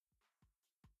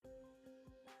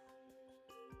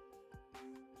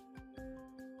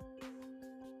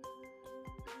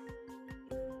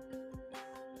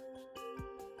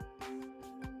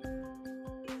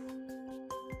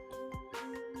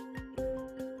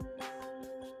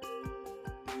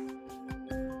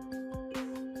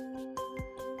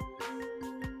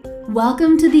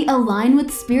Welcome to the Align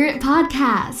with Spirit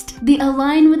podcast. The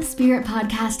Align with Spirit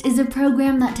podcast is a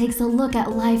program that takes a look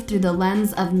at life through the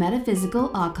lens of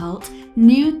metaphysical occult,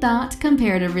 new thought,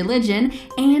 comparative religion,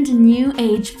 and new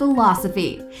age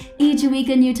philosophy. Each week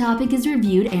a new topic is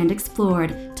reviewed and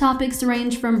explored. Topics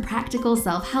range from practical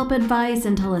self-help advice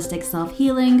and holistic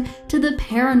self-healing to the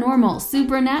paranormal,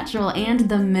 supernatural, and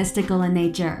the mystical in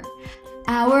nature.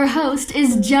 Our host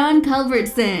is John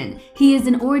Culbertson. He is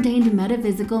an ordained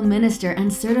metaphysical minister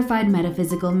and certified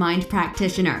metaphysical mind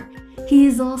practitioner. He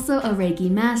is also a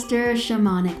Reiki master,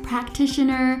 shamanic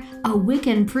practitioner, a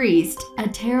Wiccan priest, a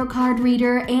tarot card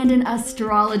reader, and an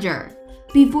astrologer.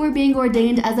 Before being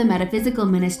ordained as a metaphysical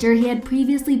minister, he had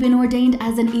previously been ordained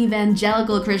as an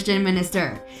evangelical Christian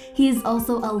minister. He is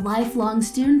also a lifelong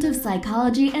student of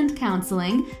psychology and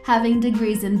counseling, having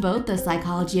degrees in both the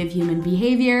psychology of human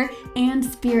behavior and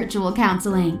spiritual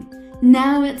counseling.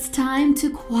 Now it's time to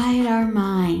quiet our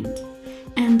mind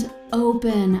and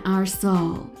open our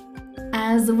soul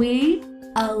as we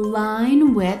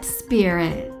align with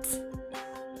spirit.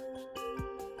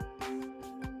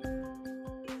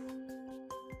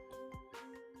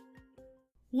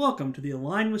 Welcome to the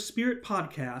Align with Spirit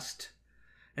podcast,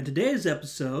 and today's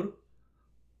episode,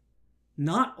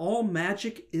 Not All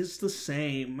Magic is the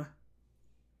Same.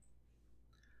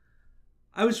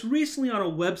 I was recently on a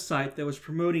website that was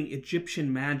promoting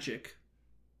Egyptian magic.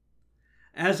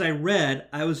 As I read,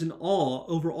 I was in awe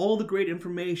over all the great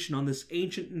information on this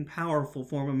ancient and powerful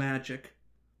form of magic.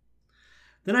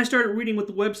 Then I started reading what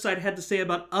the website had to say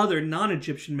about other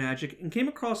non-Egyptian magic and came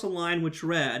across a line which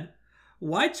read,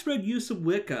 widespread use of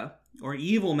Wicca, or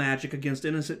evil magic against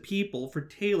innocent people for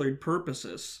tailored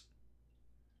purposes.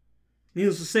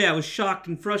 Needless to say, I was shocked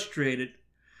and frustrated.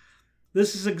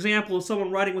 This is an example of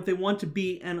someone writing what they want to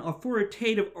be an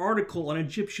authoritative article on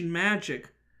Egyptian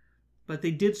magic, but they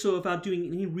did so without doing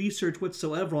any research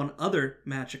whatsoever on other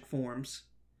magic forms.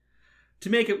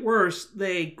 To make it worse,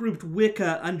 they grouped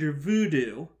Wicca under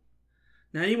voodoo.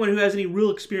 Now, anyone who has any real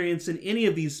experience in any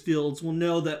of these fields will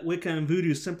know that Wicca and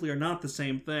voodoo simply are not the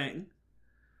same thing.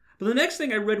 But the next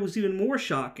thing I read was even more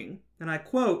shocking, and I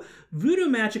quote, voodoo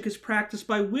magic is practiced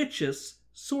by witches,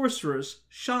 sorcerers,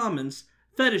 shamans,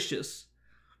 fetishists,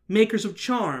 makers of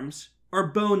charms, or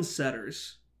bone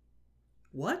setters.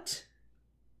 What?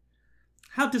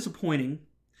 How disappointing.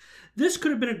 This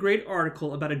could have been a great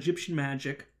article about Egyptian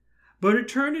magic, but it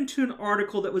turned into an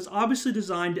article that was obviously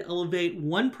designed to elevate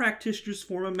one practitioner's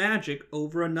form of magic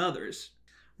over another's.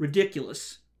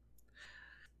 Ridiculous.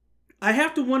 I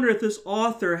have to wonder if this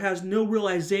author has no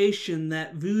realization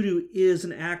that voodoo is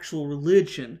an actual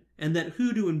religion, and that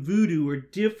hoodoo and voodoo are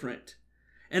different,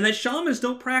 and that shamans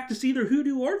don't practice either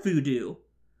hoodoo or voodoo.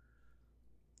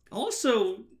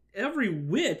 Also, every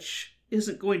witch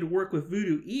isn't going to work with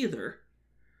voodoo either.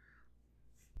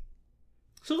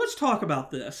 So let's talk about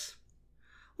this.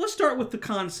 Let's start with the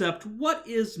concept, what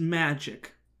is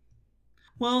magic?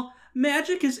 Well,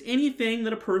 magic is anything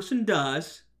that a person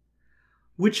does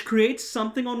which creates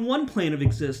something on one plane of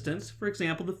existence, for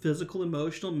example, the physical,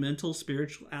 emotional, mental,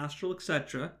 spiritual, astral,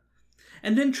 etc.,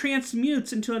 and then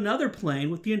transmutes into another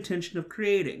plane with the intention of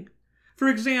creating. For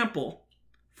example,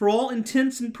 for all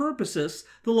intents and purposes,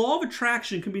 the law of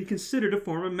attraction can be considered a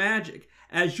form of magic,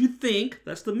 as you think,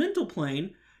 that's the mental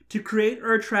plane, to create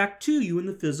or attract to you in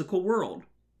the physical world.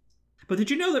 But did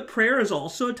you know that prayer is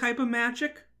also a type of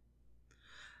magic?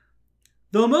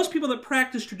 Though most people that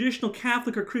practice traditional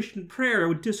Catholic or Christian prayer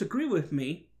would disagree with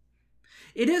me,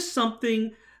 it is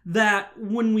something that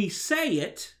when we say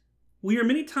it, we are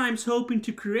many times hoping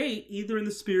to create either in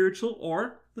the spiritual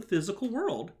or the physical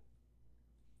world.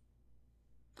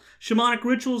 Shamanic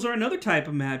rituals are another type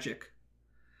of magic.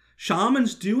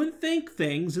 Shamans do and think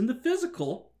things in the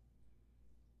physical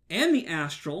and the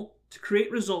astral to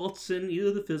create results in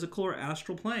either the physical or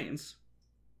astral planes.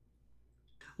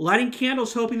 Lighting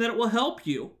candles hoping that it will help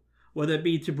you, whether it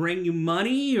be to bring you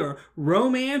money or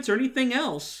romance or anything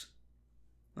else.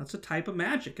 That's a type of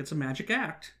magic. It's a magic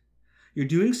act. You're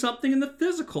doing something in the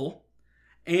physical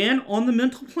and on the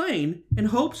mental plane in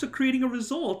hopes of creating a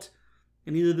result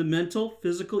in either the mental,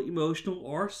 physical, emotional,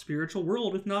 or spiritual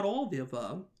world, if not all of the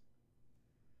above.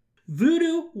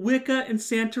 Voodoo, Wicca, and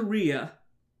Santeria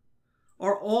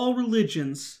are all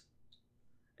religions,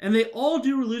 and they all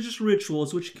do religious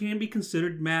rituals which can be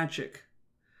considered magic.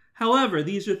 However,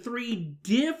 these are three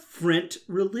different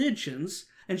religions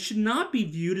and should not be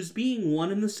viewed as being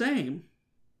one and the same.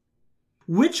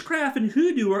 Witchcraft and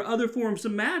hoodoo are other forms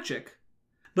of magic,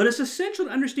 but it's essential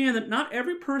to understand that not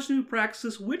every person who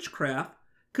practices witchcraft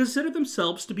consider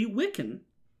themselves to be Wiccan.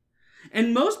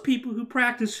 And most people who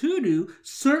practice hoodoo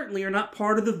certainly are not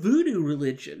part of the voodoo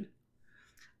religion,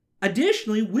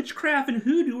 Additionally, witchcraft and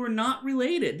hoodoo are not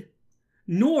related,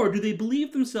 nor do they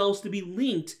believe themselves to be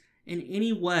linked in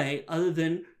any way other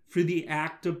than through the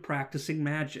act of practicing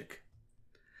magic.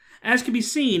 As can be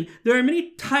seen, there are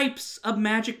many types of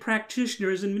magic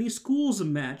practitioners and many schools of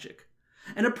magic,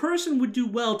 and a person would do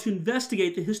well to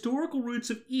investigate the historical roots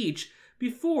of each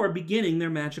before beginning their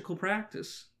magical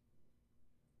practice.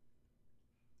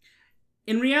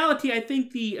 In reality, I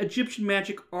think the Egyptian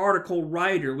Magic article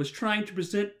writer was trying to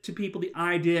present to people the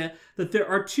idea that there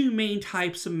are two main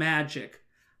types of magic: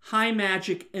 high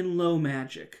magic and low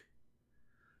magic.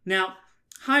 Now,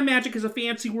 high magic is a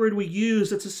fancy word we use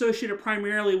that's associated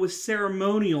primarily with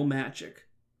ceremonial magic.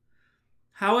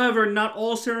 However, not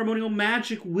all ceremonial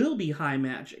magic will be high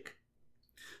magic.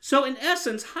 So in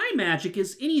essence, high magic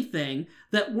is anything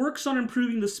that works on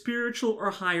improving the spiritual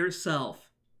or higher self.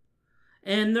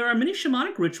 And there are many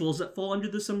shamanic rituals that fall under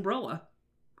this umbrella.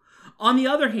 On the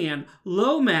other hand,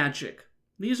 low magic,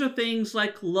 these are things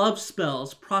like love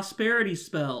spells, prosperity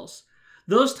spells,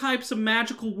 those types of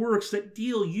magical works that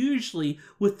deal usually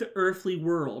with the earthly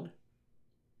world.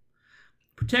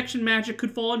 Protection magic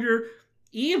could fall under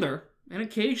either, and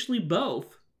occasionally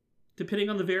both, depending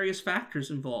on the various factors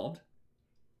involved.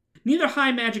 Neither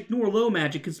high magic nor low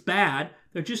magic is bad,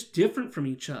 they're just different from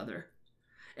each other.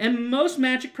 And most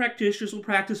magic practitioners will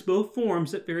practice both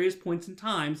forms at various points in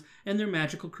times in their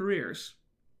magical careers.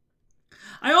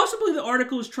 I also believe the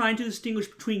article is trying to distinguish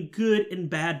between good and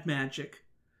bad magic.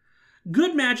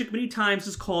 Good magic many times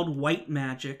is called white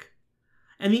magic,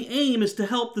 and the aim is to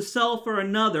help the self or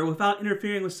another without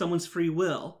interfering with someone's free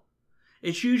will.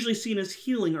 It's usually seen as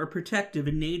healing or protective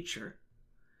in nature.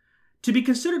 To be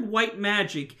considered white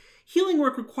magic, healing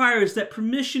work requires that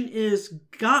permission is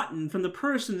gotten from the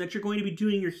person that you're going to be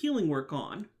doing your healing work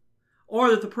on,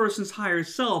 or that the person's higher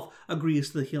self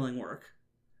agrees to the healing work.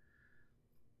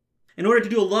 In order to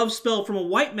do a love spell from a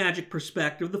white magic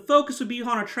perspective, the focus would be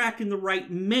on attracting the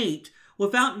right mate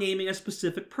without naming a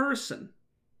specific person.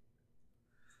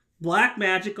 Black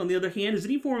magic, on the other hand, is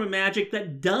any form of magic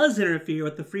that does interfere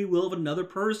with the free will of another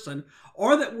person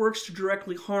or that works to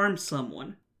directly harm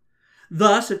someone.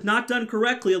 Thus, if not done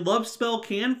correctly, a love spell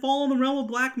can fall in the realm of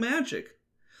black magic.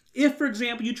 If, for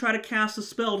example, you try to cast a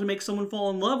spell to make someone fall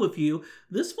in love with you,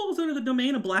 this falls under the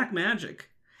domain of black magic.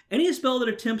 Any spell that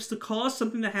attempts to cause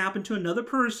something to happen to another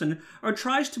person or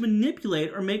tries to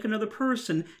manipulate or make another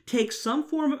person take some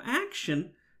form of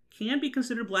action can be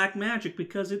considered black magic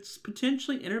because it's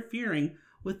potentially interfering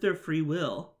with their free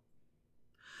will.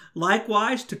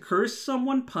 Likewise, to curse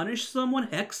someone, punish someone,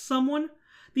 hex someone,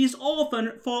 these all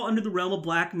fall under the realm of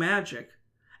black magic,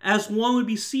 as one would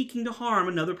be seeking to harm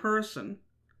another person.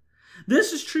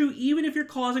 This is true even if you're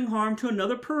causing harm to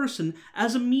another person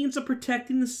as a means of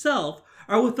protecting the self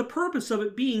or with the purpose of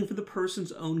it being for the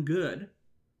person's own good.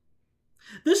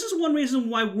 This is one reason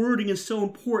why wording is so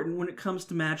important when it comes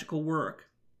to magical work.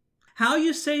 How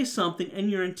you say something and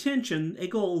your intention, they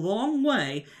go a long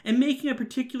way in making a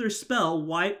particular spell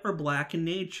white or black in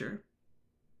nature.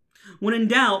 When in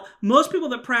doubt, most people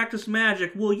that practice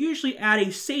magic will usually add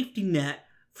a safety net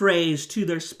phrase to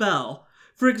their spell.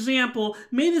 For example,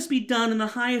 may this be done in the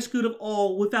highest good of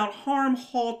all without harm,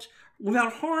 hurt,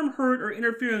 or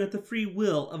interfering with the free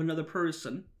will of another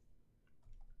person.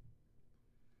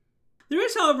 There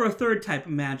is, however, a third type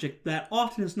of magic that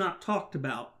often is not talked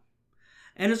about,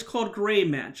 and it's called gray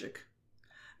magic.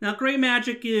 Now, gray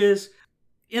magic is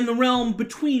in the realm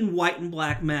between white and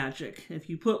black magic. If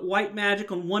you put white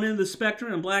magic on one end of the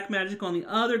spectrum and black magic on the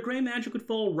other, gray magic would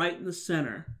fall right in the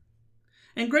center.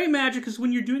 And gray magic is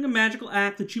when you're doing a magical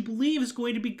act that you believe is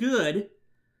going to be good,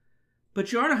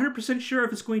 but you aren't 100% sure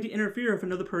if it's going to interfere with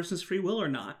another person's free will or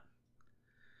not.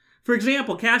 For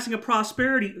example, casting a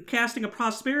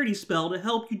prosperity spell to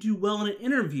help you do well in an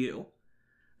interview.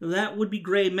 That would be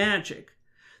gray magic.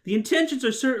 The intentions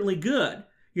are certainly good.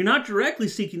 You're not directly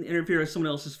seeking to interfere with someone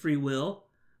else's free will,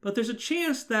 but there's a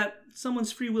chance that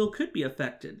someone's free will could be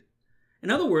affected. In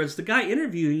other words, the guy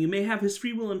interviewing you may have his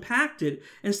free will impacted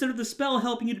instead of the spell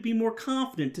helping you to be more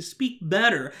confident, to speak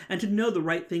better, and to know the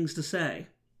right things to say.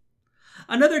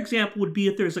 Another example would be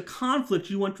if there's a conflict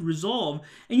you want to resolve,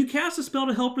 and you cast a spell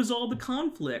to help resolve the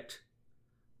conflict.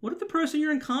 What if the person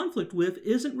you're in conflict with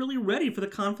isn't really ready for the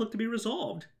conflict to be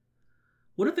resolved?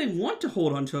 What if they want to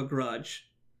hold on to a grudge?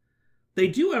 They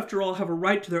do, after all, have a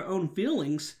right to their own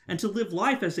feelings and to live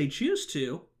life as they choose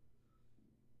to.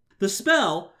 The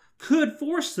spell could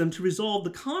force them to resolve the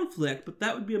conflict, but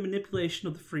that would be a manipulation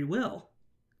of the free will.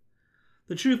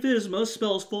 The truth is, most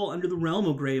spells fall under the realm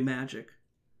of gray magic.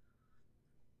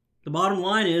 The bottom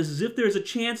line is if there's a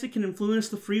chance it can influence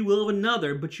the free will of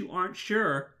another, but you aren't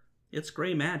sure, it's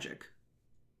gray magic.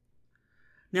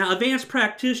 Now, advanced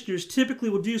practitioners typically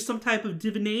will do some type of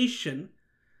divination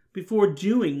before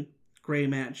doing gray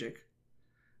magic.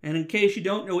 And in case you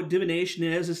don't know what divination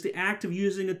is, it's the act of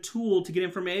using a tool to get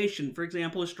information. For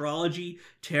example, astrology,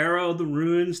 tarot, the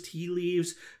runes, tea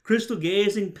leaves, crystal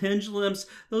gazing, pendulums.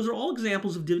 Those are all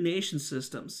examples of divination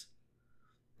systems.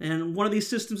 And one of these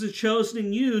systems is chosen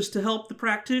and used to help the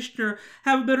practitioner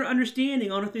have a better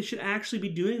understanding on if they should actually be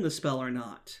doing the spell or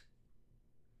not.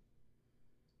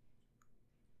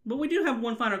 But we do have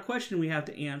one final question we have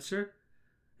to answer,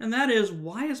 and that is,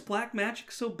 why is black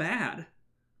magic so bad?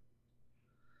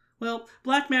 Well,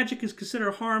 black magic is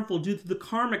considered harmful due to the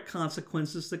karmic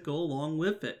consequences that go along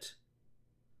with it.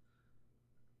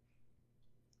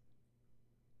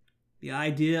 The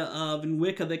idea of, in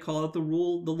Wicca, they call it the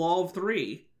law of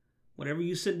three. Whatever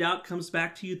you send out comes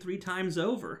back to you 3 times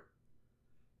over.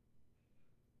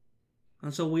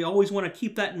 And so we always want to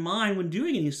keep that in mind when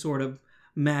doing any sort of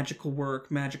magical work,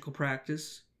 magical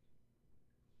practice.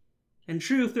 In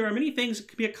truth, there are many things that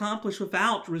can be accomplished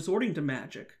without resorting to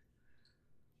magic.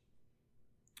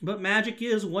 But magic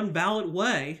is one valid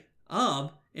way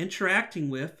of interacting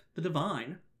with the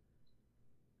divine.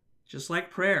 Just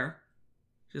like prayer,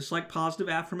 just like positive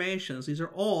affirmations. These are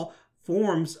all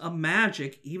forms of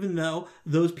magic, even though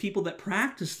those people that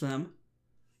practice them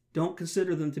don't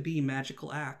consider them to be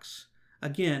magical acts.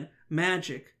 Again,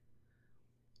 magic.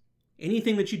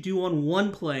 Anything that you do on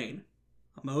one plane,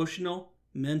 emotional,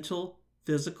 mental,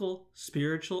 physical,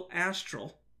 spiritual,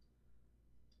 astral,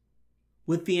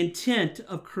 with the intent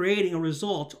of creating a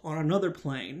result on another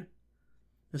plane,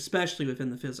 especially within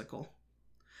the physical.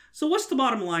 So what's the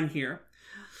bottom line here?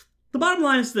 The bottom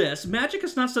line is this: magic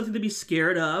is not something to be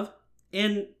scared of,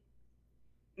 and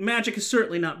magic is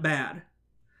certainly not bad.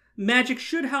 Magic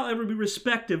should, however, be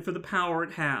respected for the power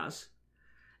it has.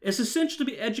 It's essential to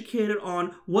be educated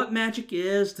on what magic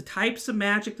is, the types of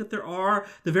magic that there are,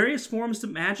 the various forms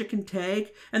that magic can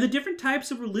take, and the different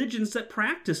types of religions that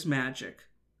practice magic.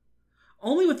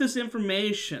 Only with this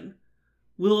information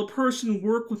will a person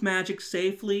work with magic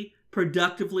safely,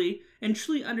 productively, and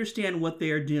truly understand what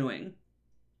they are doing.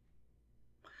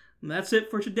 And that's it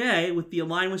for today with the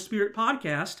Align with Spirit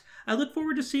podcast. I look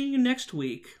forward to seeing you next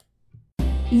week.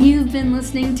 You've been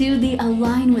listening to the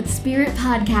Align with Spirit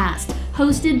podcast,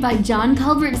 hosted by John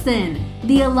Culbertson.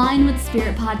 The Align with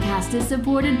Spirit podcast is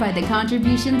supported by the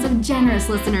contributions of generous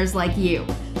listeners like you.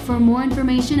 For more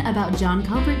information about John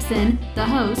Culbertson, the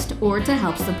host, or to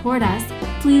help support us,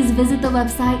 please visit the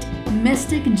website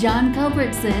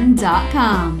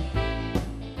mysticjohnculbertson.com.